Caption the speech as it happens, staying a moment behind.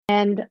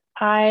And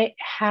I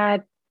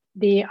had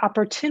the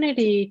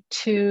opportunity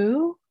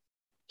to,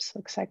 this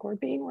looks like we're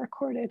being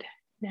recorded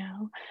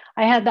now.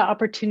 I had the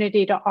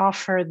opportunity to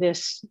offer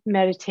this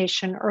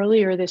meditation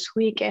earlier this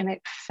week, and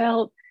it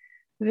felt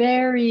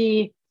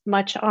very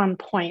much on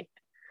point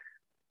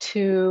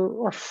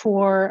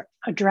for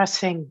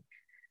addressing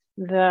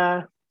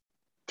the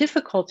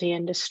difficulty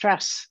and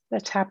distress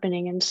that's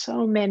happening in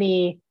so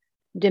many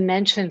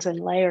dimensions and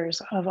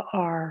layers of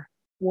our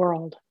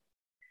world.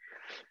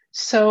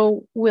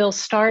 So we'll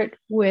start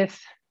with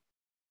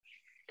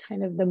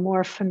kind of the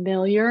more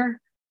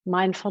familiar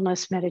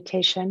mindfulness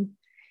meditation,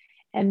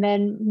 and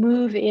then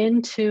move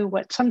into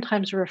what's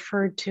sometimes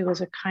referred to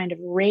as a kind of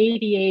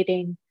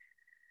radiating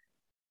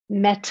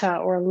metta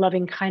or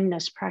loving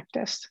kindness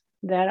practice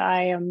that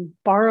I am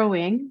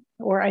borrowing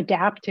or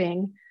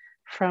adapting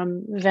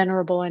from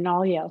Venerable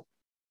Analayo.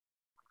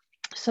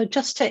 So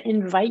just to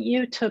invite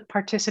you to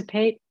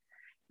participate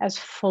as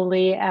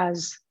fully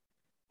as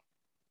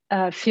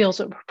feels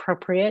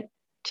appropriate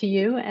to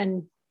you,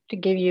 and to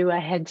give you a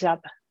heads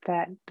up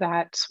that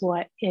that's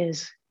what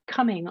is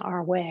coming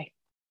our way.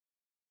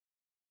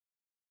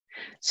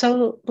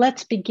 So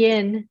let's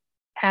begin,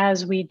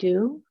 as we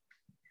do,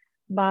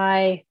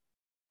 by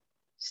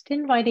just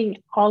inviting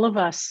all of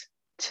us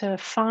to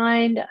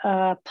find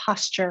a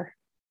posture,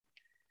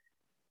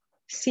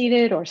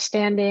 seated or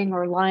standing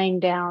or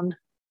lying down,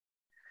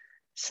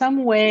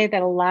 some way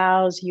that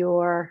allows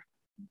your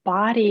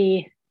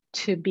body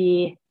to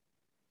be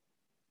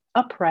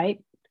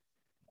upright,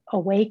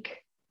 awake,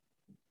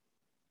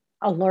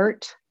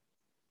 alert,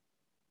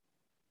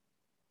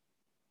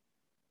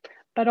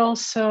 but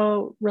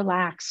also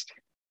relaxed,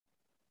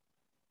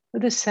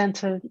 with a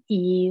sense of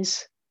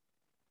ease.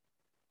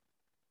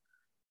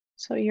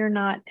 So you're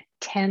not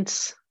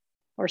tense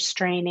or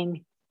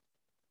straining.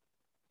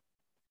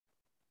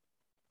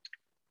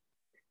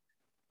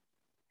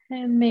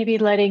 And maybe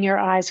letting your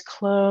eyes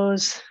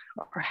close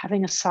or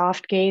having a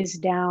soft gaze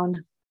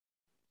down.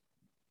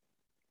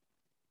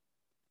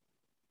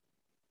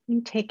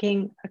 And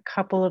taking a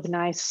couple of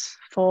nice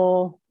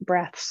full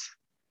breaths.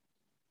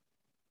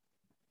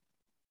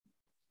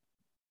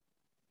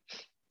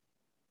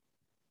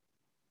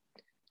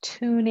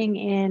 Tuning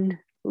in,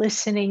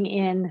 listening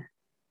in,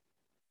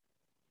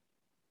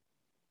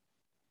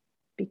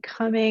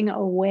 becoming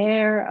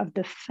aware of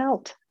the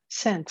felt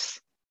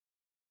sense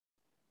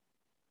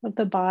of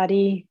the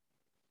body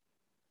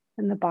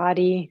and the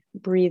body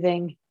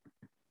breathing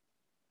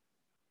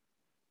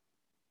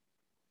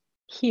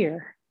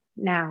here,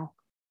 now.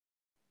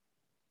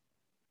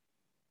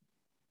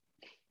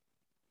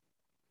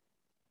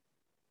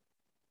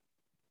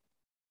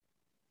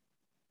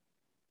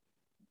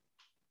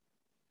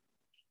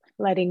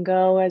 Letting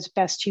go as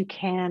best you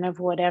can of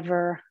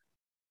whatever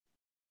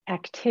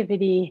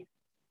activity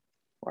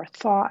or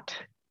thought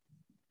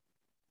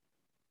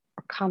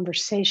or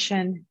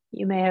conversation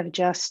you may have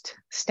just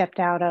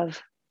stepped out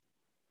of.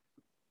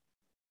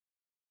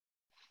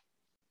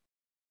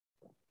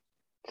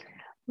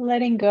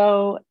 Letting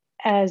go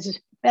as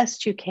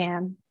best you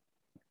can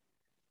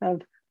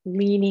of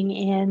leaning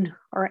in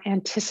or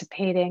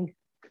anticipating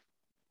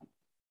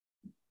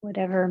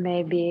whatever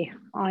may be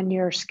on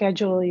your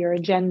schedule, your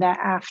agenda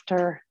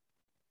after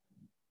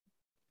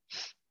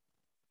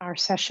our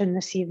session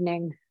this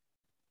evening,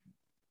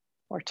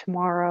 or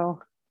tomorrow,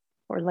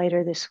 or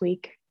later this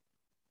week.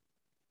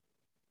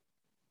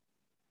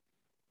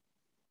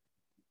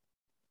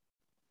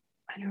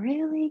 And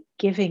really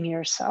giving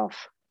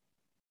yourself,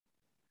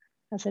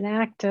 as an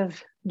act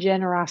of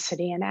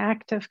generosity, an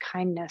act of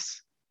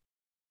kindness,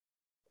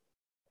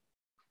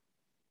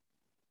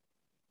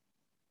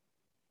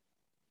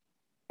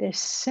 this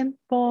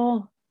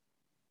simple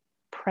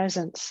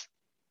presence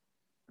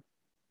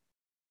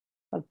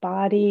of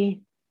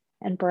body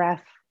and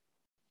breath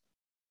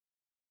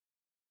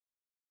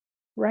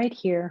right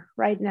here,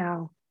 right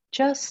now,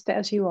 just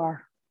as you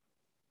are.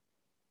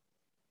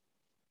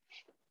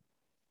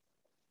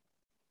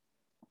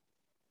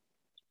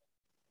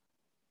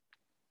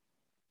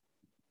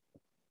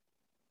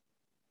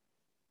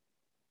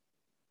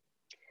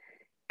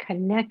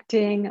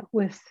 Connecting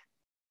with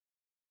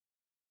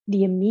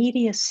the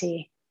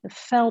immediacy, the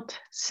felt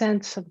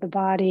sense of the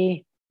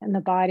body and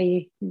the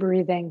body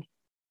breathing.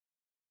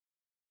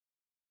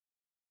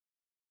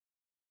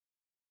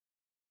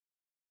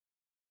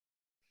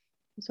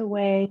 As a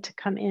way to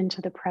come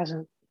into the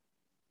present.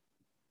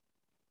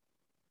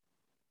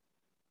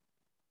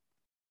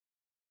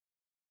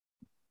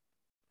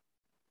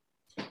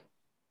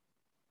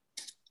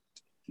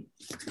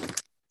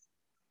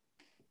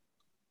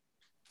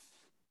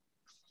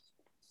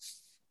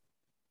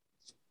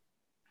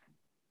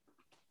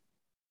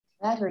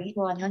 Battery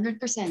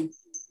 100%.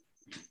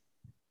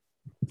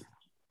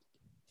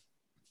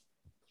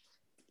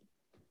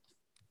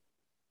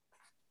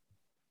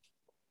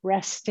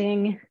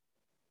 Resting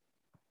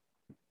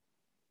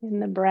in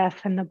the breath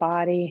and the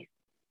body.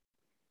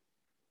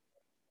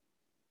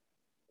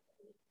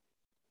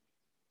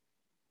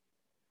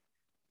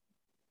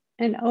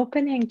 And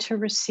opening to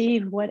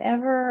receive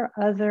whatever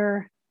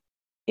other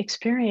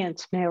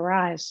experience may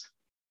arise.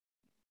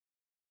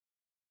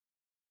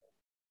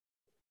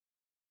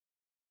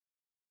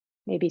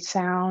 Maybe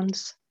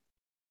sounds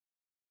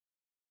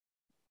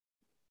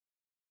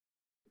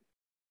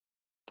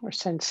or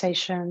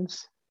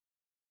sensations.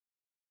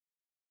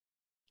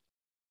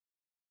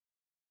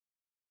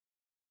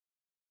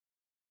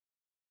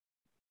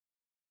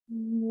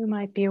 You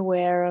might be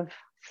aware of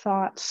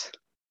thoughts,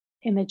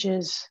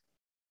 images,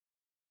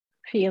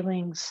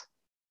 feelings.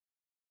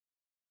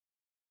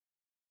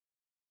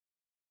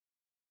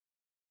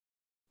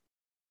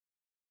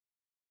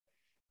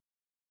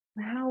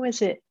 How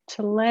is it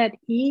to let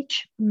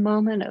each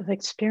moment of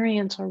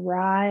experience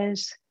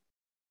arise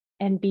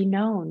and be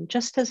known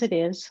just as it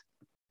is,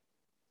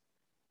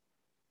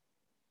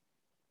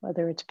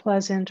 whether it's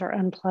pleasant or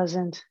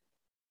unpleasant,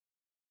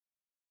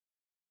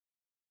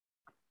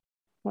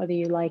 whether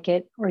you like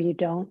it or you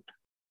don't?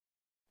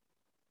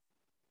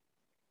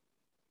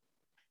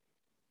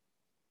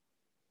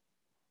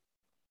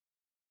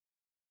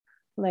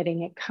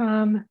 Letting it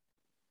come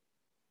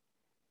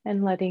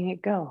and letting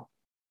it go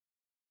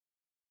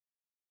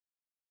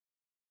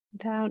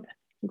without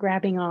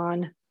grabbing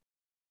on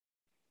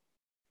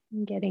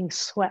and getting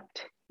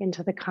swept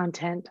into the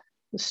content,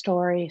 the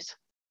stories.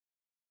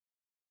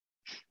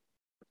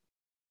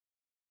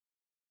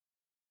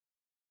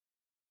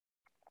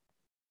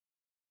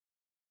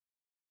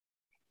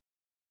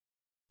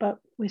 But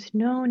with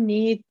no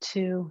need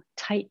to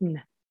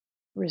tighten,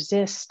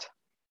 resist,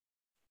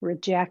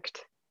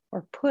 reject,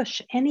 or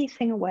push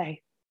anything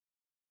away.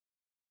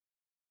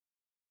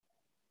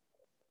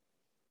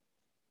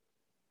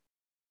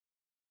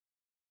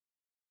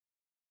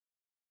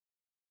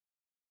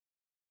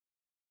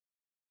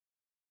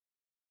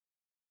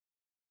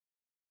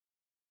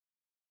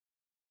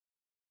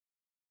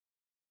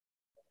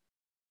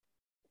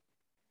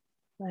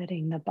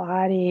 Letting the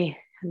body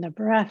and the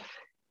breath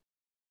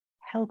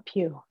help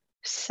you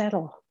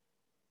settle,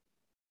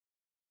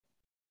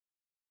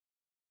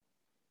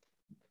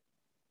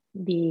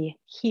 be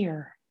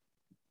here.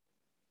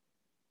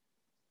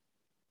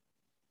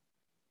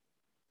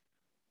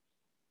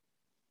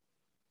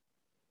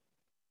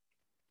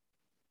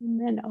 And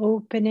then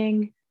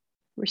opening,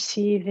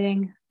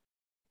 receiving,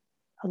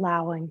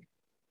 allowing.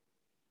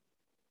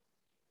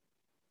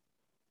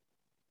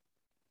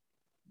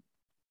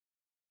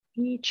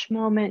 Each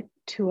moment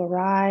to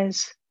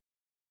arise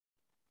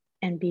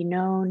and be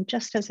known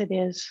just as it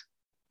is.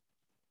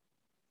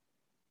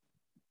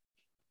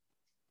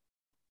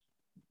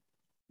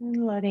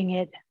 And letting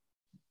it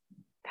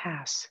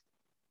pass,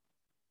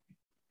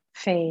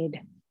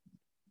 fade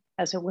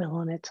as it will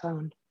on its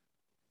own.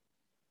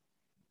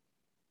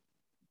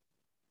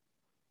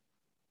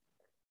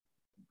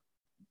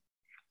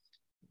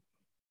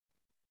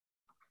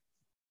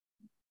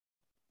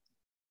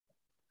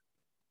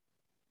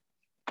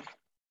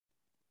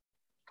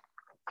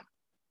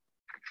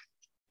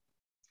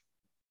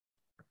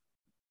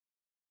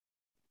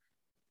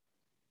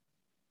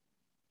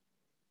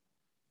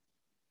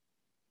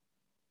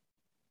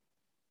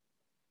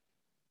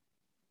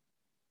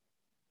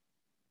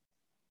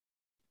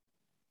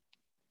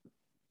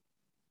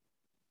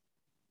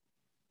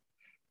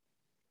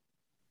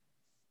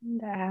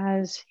 And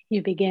as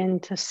you begin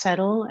to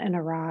settle and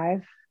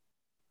arrive,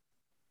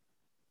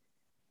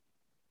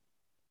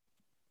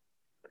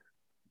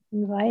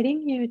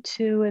 inviting you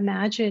to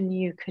imagine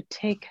you could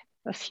take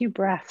a few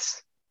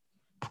breaths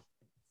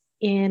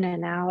in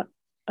and out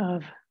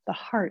of the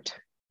heart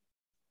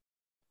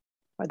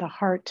or the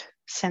heart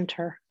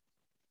center,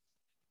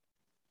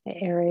 the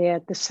area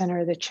at the center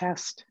of the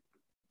chest.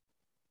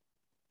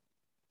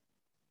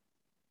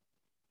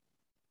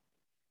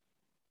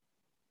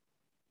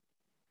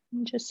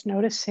 And just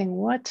noticing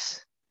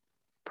what's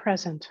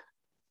present,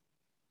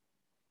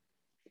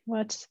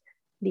 what's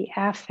the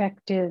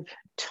affective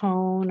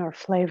tone or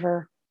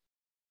flavor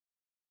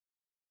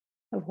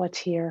of what's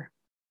here.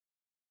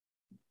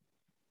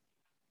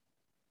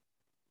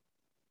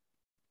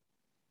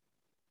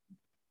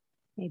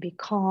 Maybe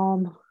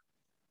calm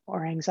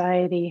or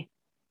anxiety,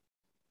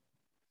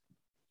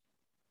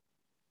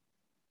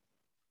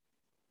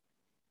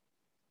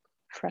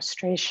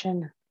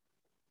 frustration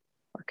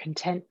or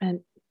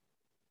contentment,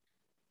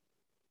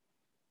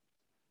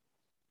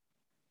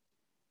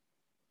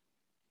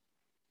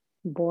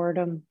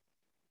 boredom,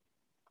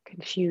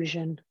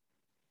 confusion.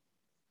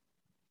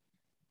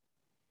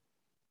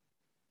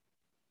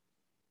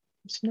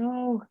 There's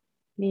no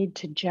need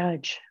to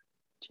judge,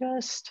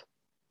 just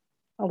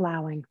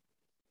allowing,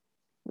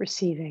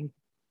 receiving.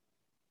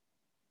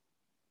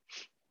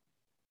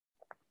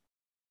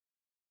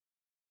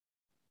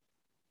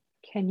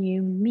 Can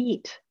you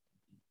meet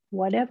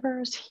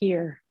whatever's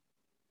here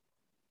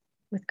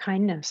with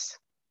kindness,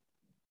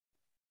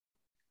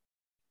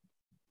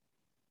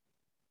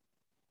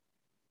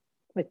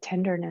 with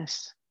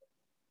tenderness,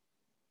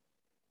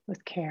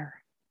 with care?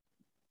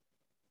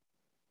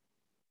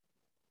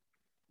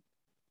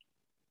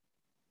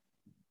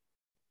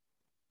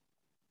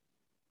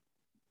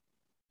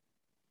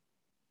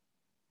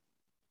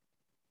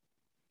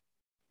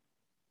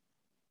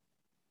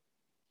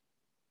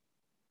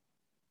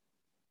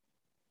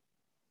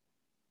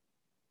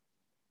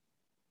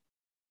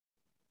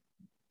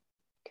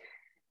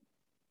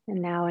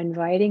 And now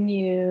inviting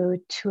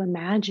you to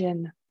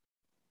imagine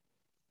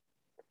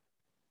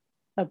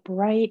a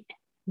bright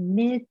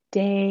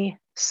midday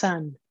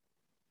sun,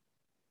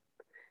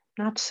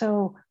 not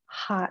so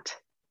hot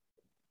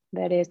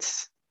that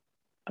it's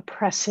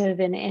oppressive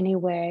in any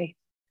way,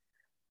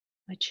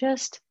 but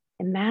just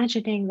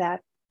imagining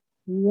that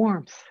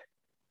warmth,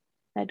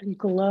 that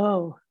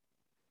glow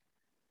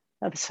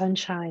of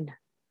sunshine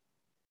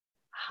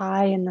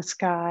high in the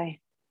sky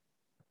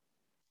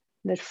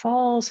that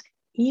falls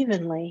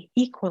evenly,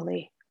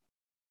 equally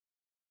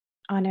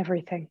on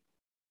everything.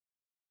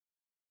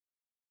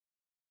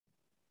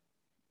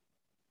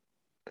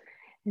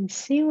 And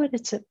see what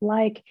it's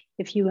like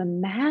if you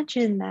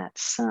imagine that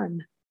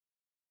sun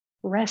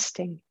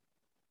resting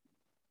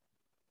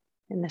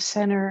in the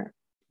center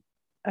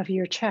of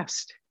your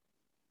chest.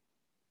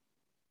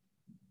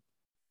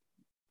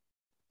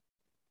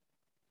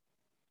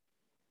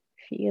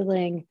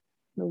 Feeling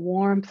the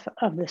warmth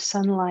of the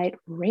sunlight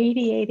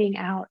radiating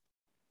out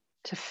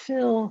to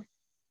fill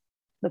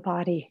the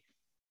body.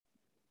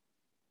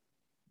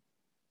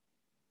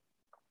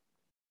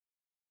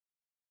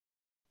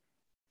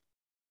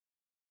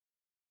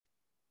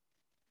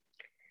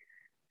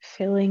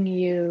 Filling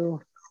you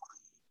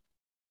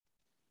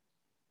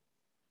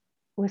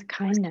with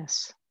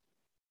kindness,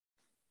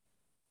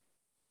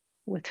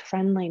 with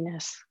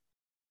friendliness,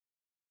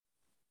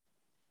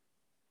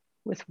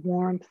 with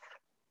warmth.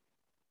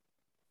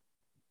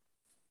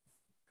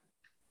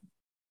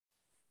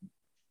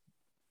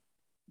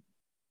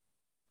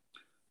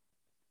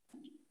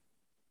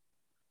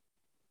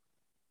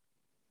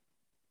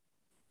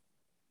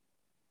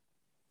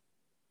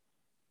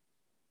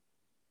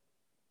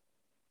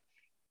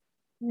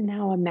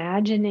 Now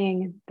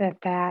imagining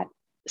that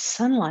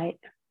sunlight,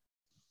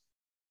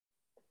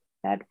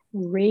 that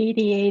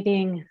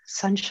radiating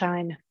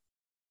sunshine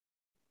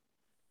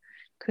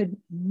could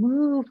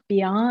move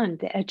beyond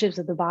the edges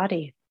of the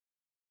body,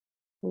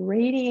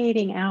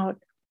 radiating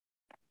out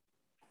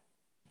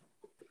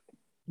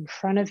in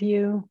front of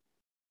you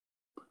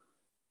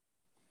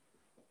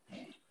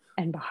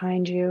and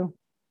behind you,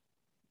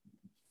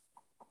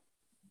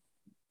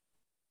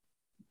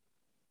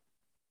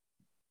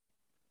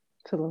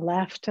 to the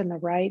left and the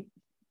right.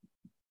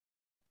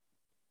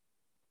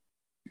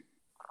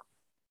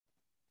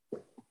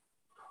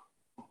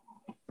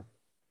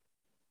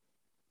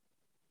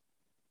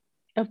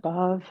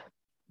 Above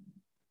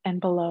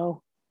and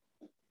below.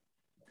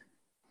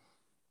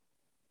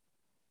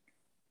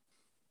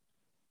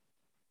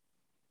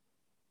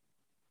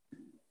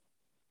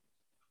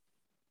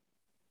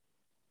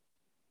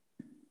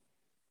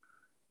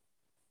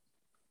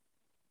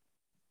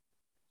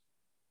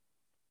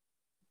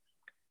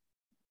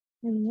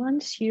 And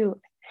once you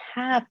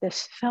have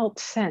this felt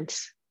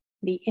sense,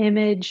 the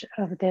image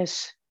of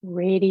this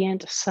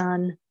radiant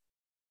sun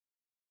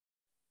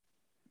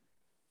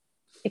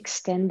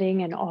extending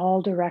in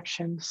all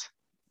directions,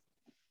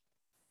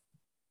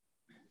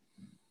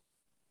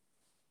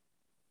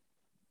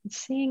 and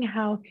seeing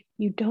how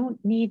you don't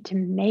need to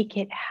make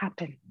it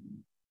happen.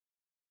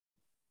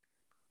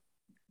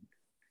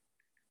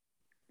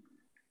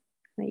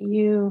 That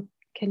you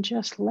can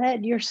just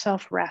let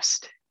yourself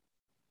rest.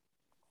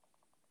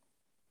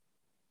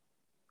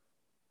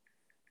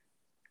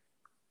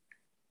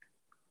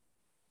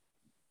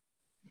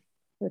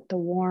 That the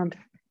warmth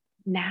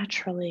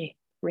naturally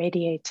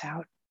radiates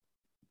out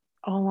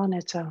all on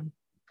its own.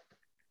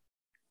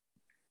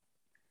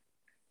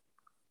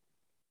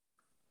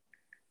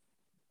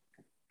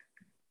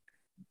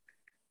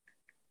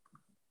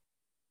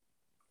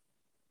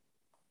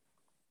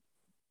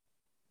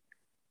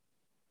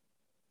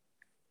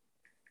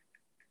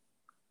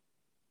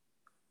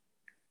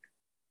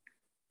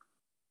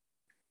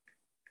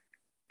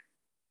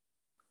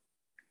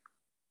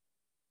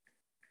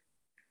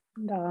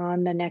 And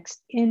on the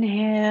next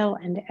inhale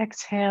and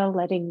exhale,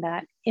 letting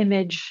that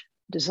image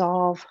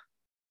dissolve.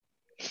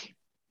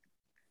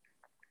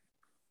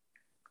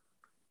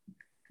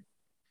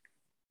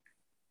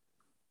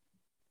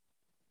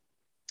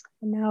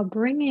 And now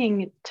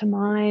bringing to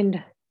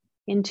mind,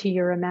 into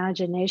your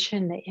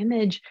imagination, the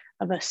image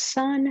of a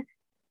sun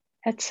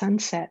at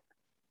sunset.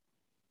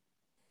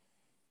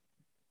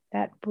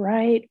 That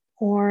bright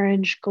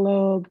orange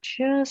globe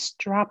just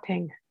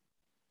dropping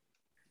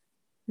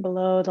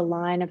below the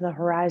line of the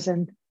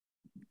horizon.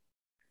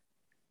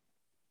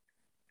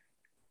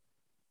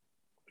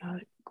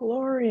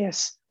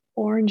 Glorious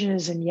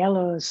oranges and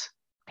yellows,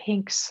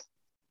 pinks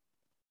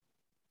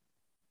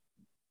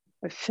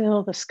that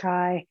fill the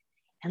sky,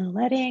 and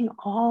letting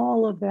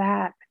all of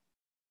that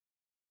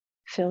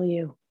fill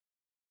you.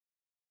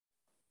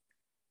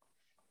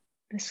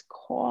 This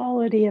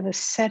quality of a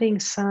setting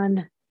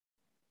sun,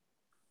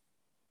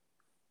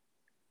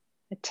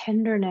 a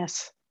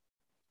tenderness,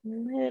 a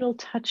little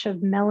touch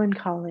of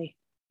melancholy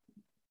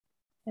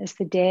as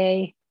the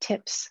day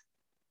tips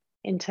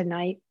into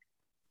night.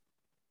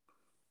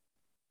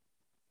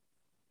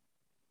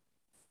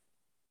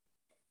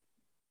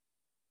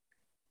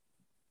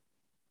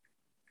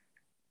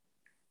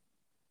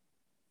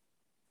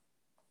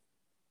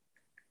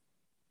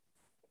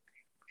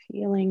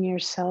 Feeling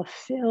yourself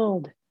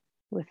filled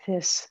with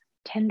this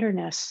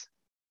tenderness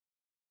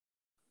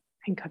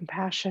and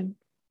compassion.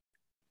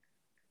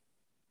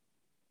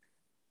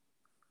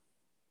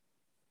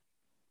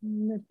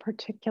 And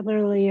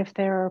particularly if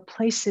there are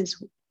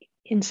places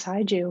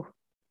inside you,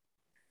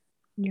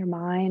 in your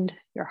mind,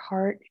 your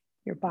heart,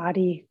 your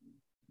body,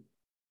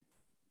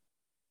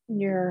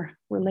 your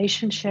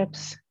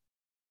relationships,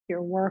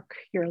 your work,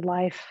 your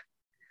life,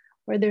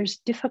 where there's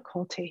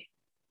difficulty,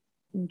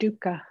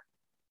 dukkha.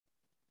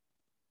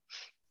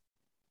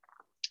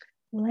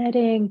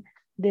 Letting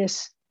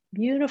this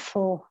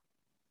beautiful,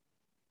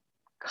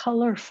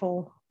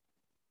 colorful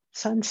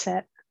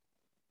sunset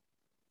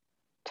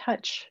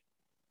touch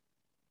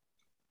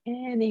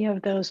any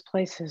of those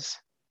places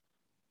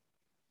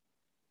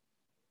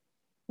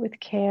with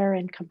care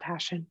and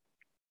compassion,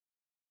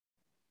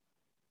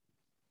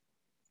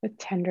 with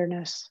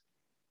tenderness.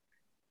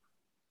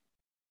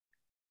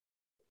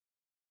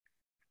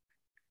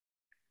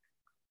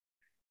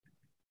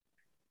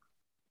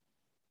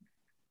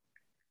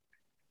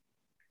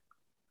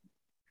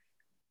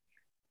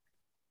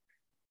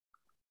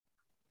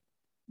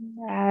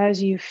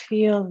 As you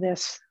feel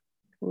this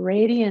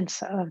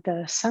radiance of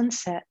the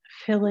sunset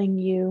filling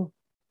you,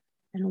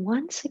 and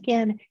once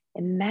again,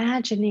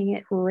 imagining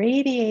it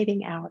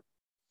radiating out,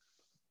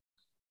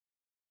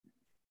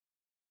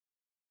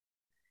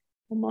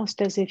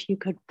 almost as if you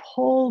could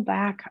pull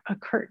back a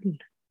curtain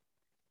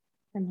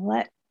and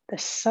let the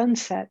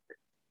sunset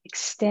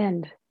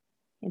extend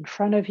in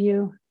front of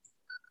you,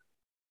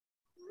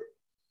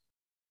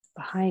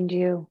 behind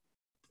you,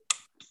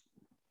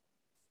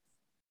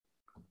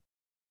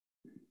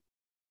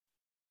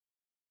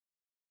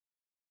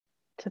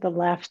 to the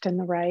left and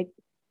the right,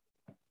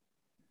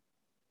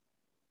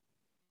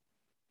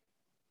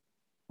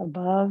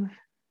 above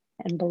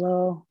and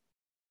below,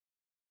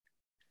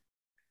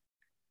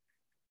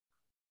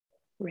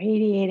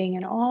 radiating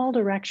in all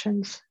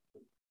directions.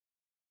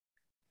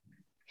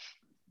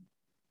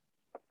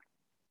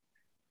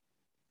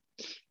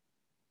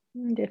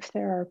 And if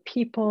there are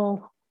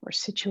people or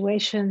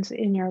situations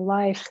in your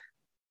life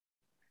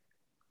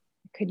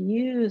that could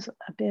use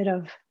a bit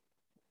of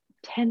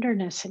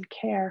tenderness and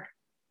care,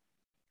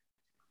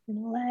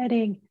 and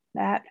letting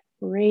that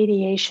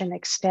radiation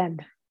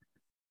extend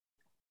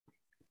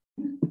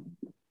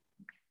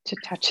to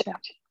touch them.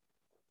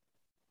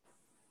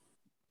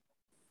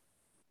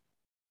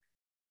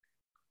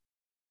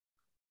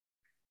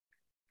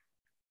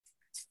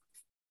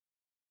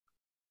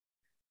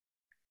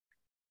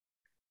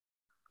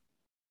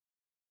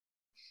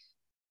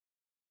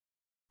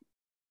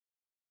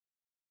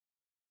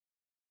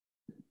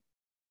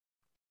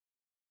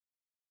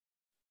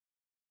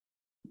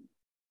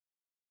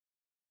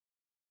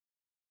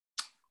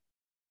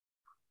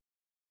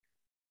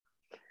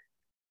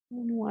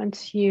 And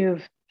once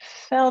you've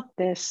felt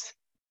this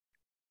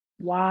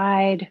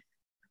wide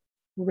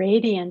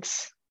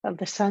radiance of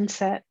the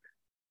sunset,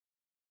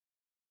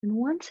 and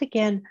once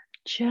again,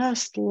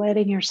 just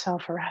letting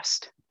yourself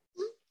rest.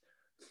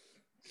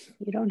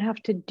 You don't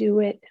have to do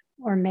it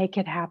or make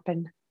it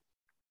happen.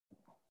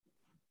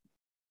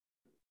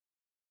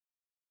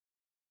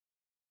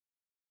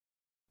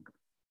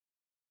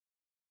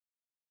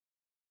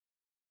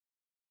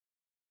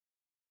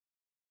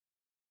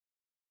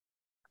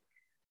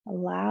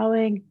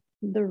 Allowing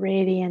the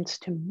radiance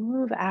to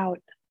move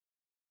out,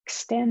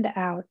 extend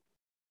out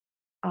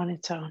on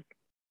its own.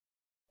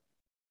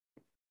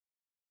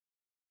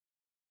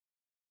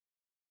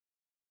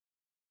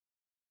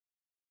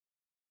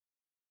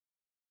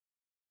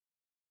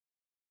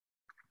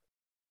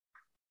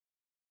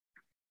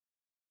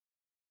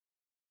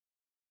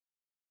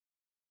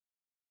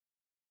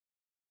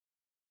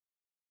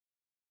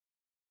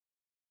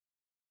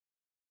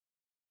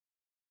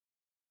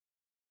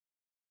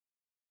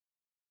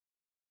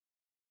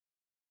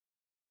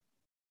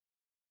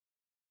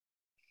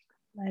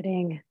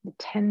 Letting the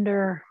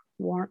tender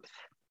warmth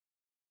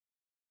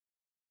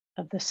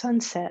of the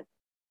sunset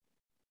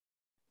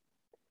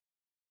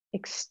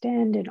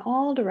extend in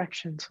all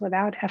directions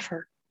without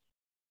effort.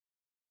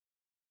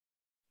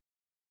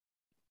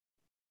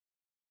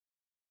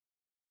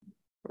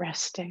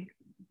 Resting.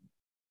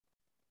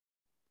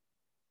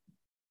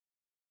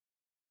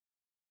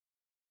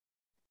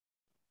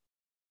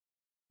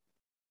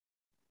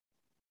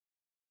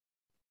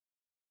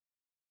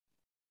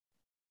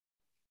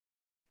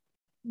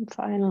 And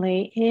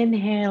finally,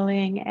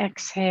 inhaling,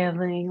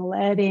 exhaling,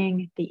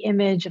 letting the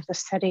image of the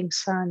setting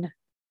sun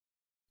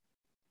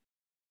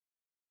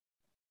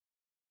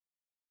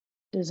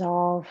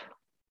dissolve.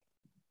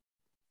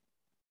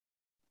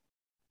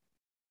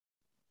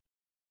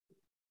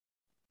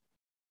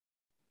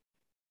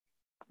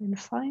 And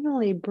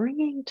finally,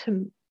 bringing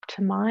to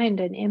mind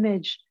an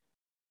image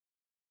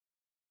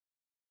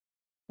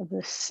of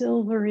the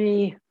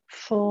silvery,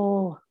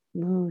 full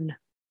moon,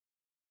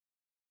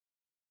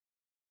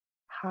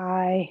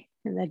 high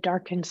in the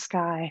darkened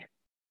sky.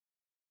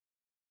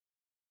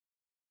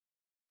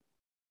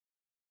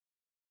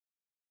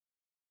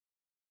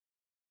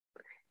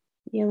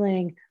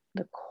 Feeling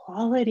the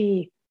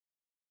quality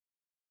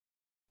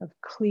of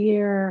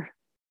clear,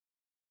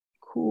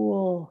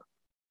 cool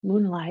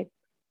moonlight,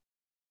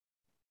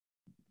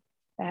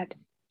 that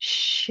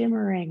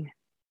shimmering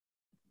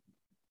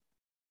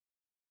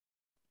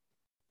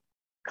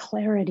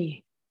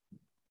clarity.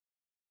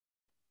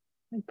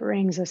 It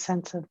brings a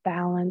sense of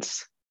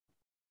balance,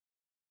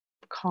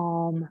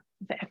 calm,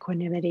 of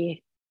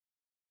equanimity.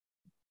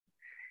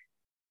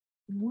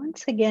 And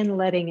once again,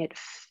 letting it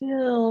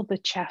fill the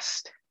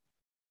chest.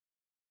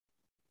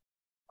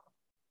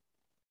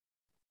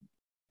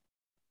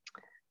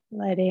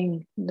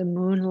 Letting the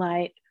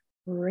moonlight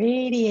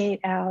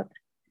radiate out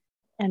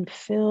and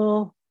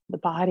fill the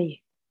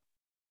body.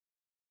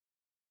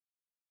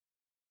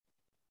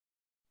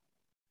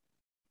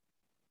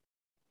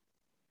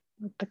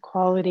 With the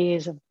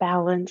qualities of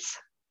balance,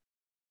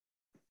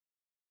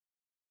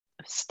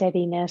 of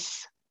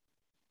steadiness,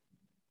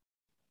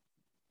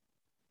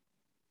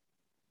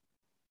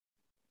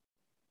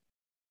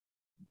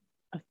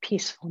 of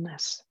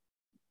peacefulness.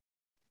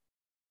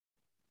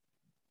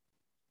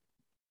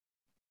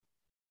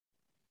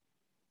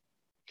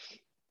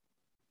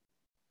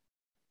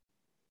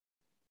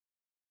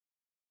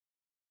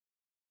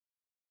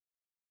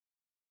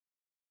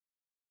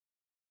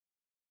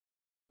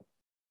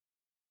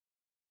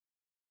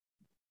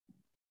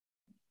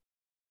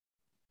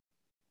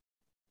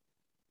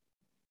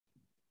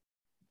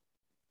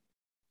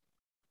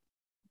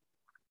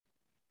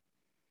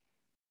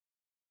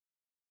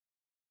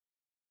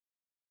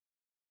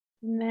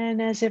 And then,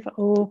 as if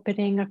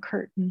opening a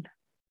curtain,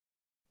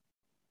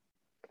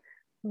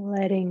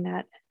 letting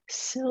that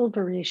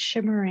silvery,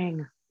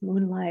 shimmering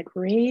moonlight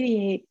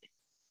radiate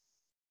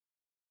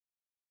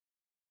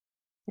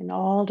in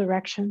all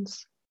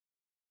directions.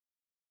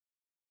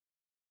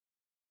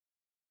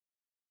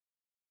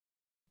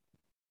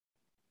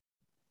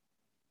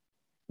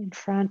 In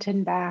front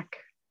and back,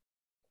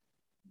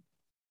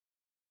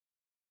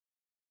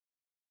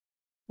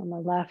 on the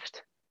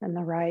left and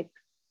the right,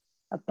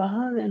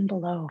 above and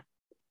below.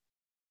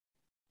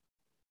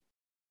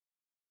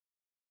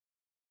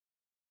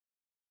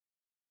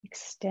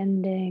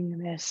 Extending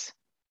this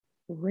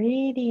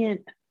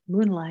radiant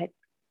moonlight,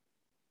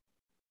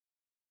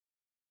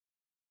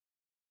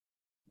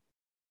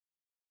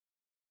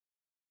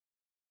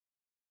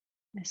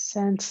 a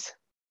sense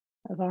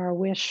of our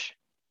wish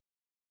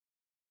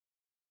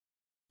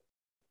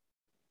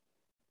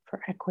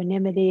for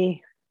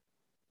equanimity,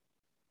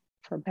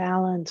 for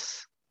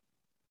balance,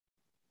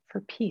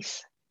 for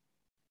peace.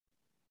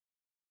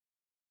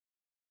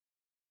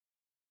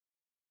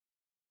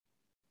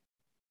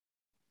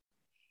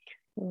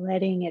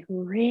 Letting it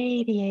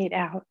radiate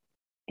out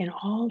in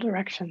all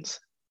directions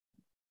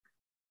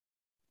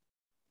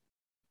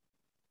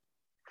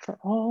for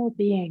all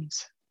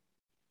beings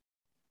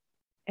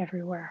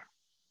everywhere.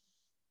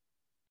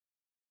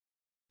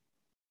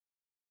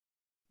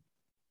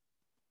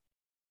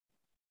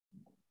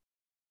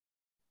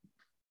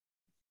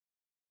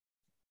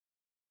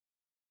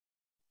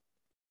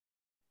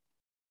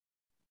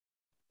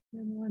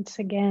 And once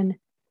again,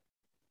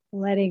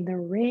 letting the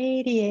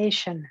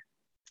radiation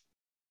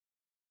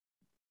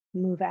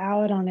move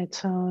out on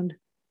its own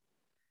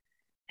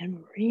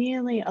and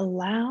really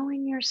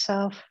allowing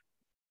yourself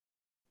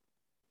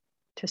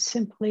to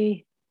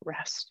simply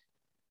rest.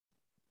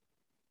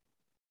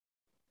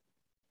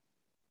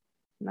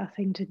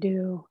 Nothing to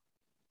do,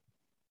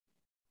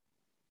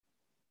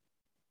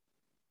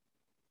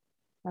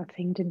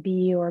 nothing to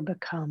be or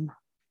become.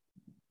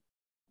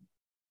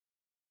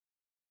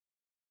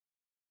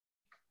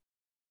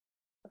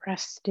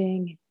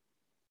 Resting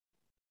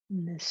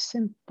in this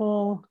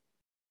simple,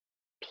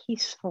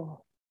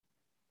 peaceful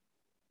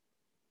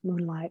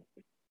moonlight.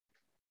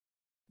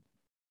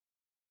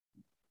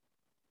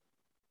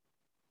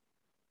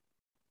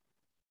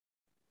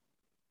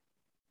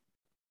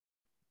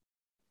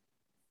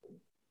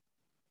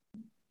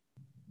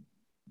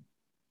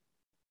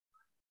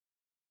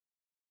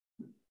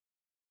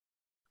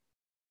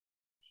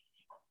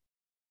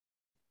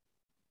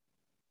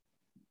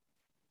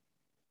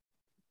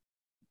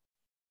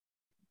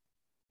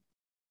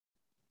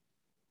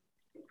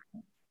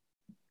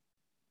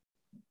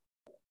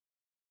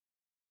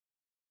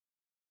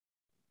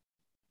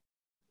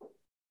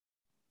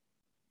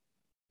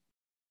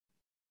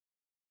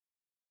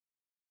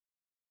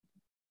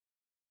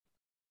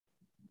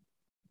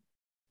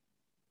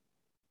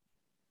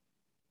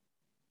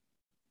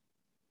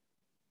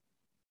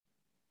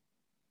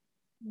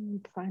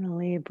 And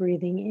finally,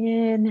 breathing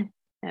in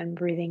and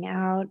breathing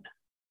out,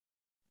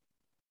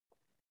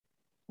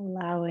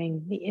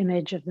 allowing the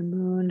image of the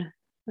moon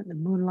and the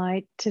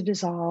moonlight to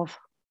dissolve.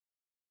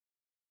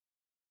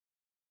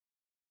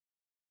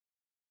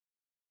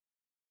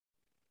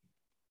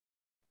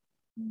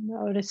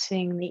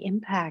 Noticing the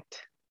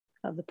impact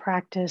of the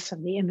practice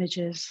of the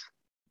images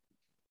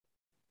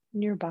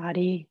in your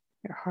body,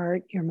 your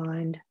heart, your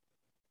mind.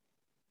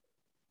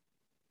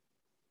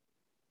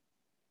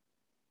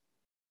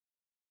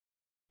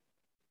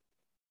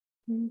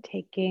 And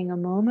taking a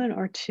moment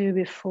or two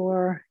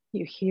before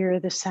you hear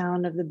the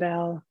sound of the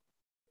bell,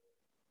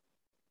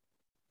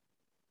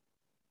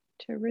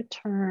 to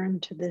return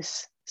to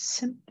this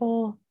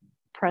simple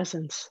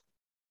presence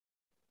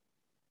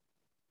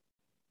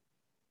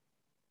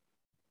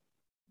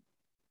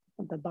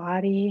of the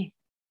body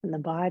and the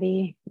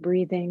body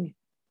breathing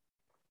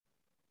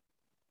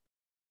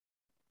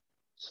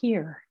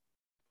here,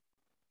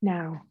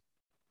 now,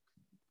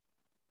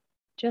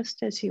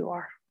 just as you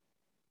are.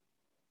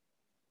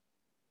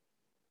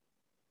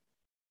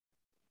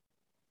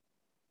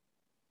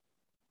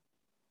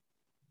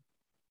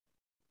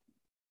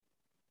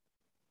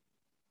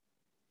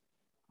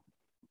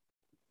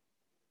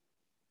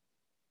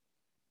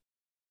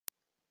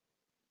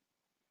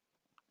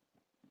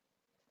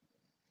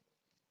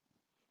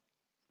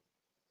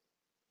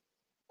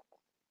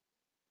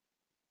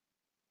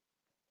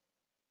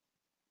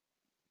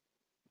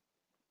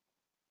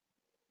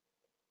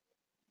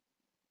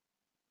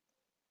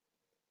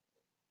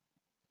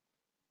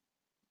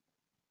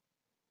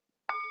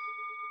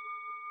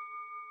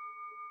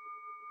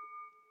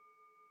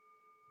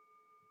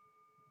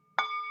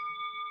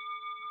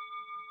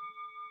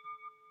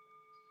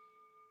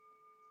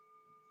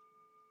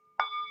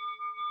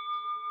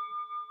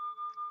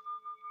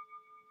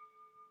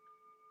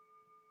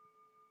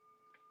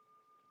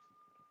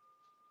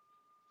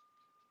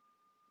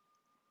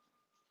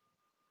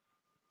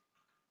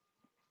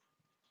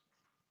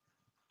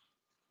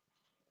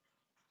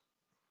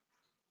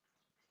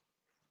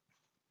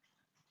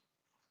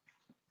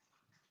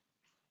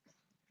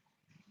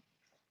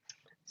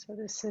 So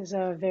this is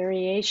a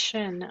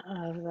variation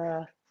of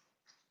the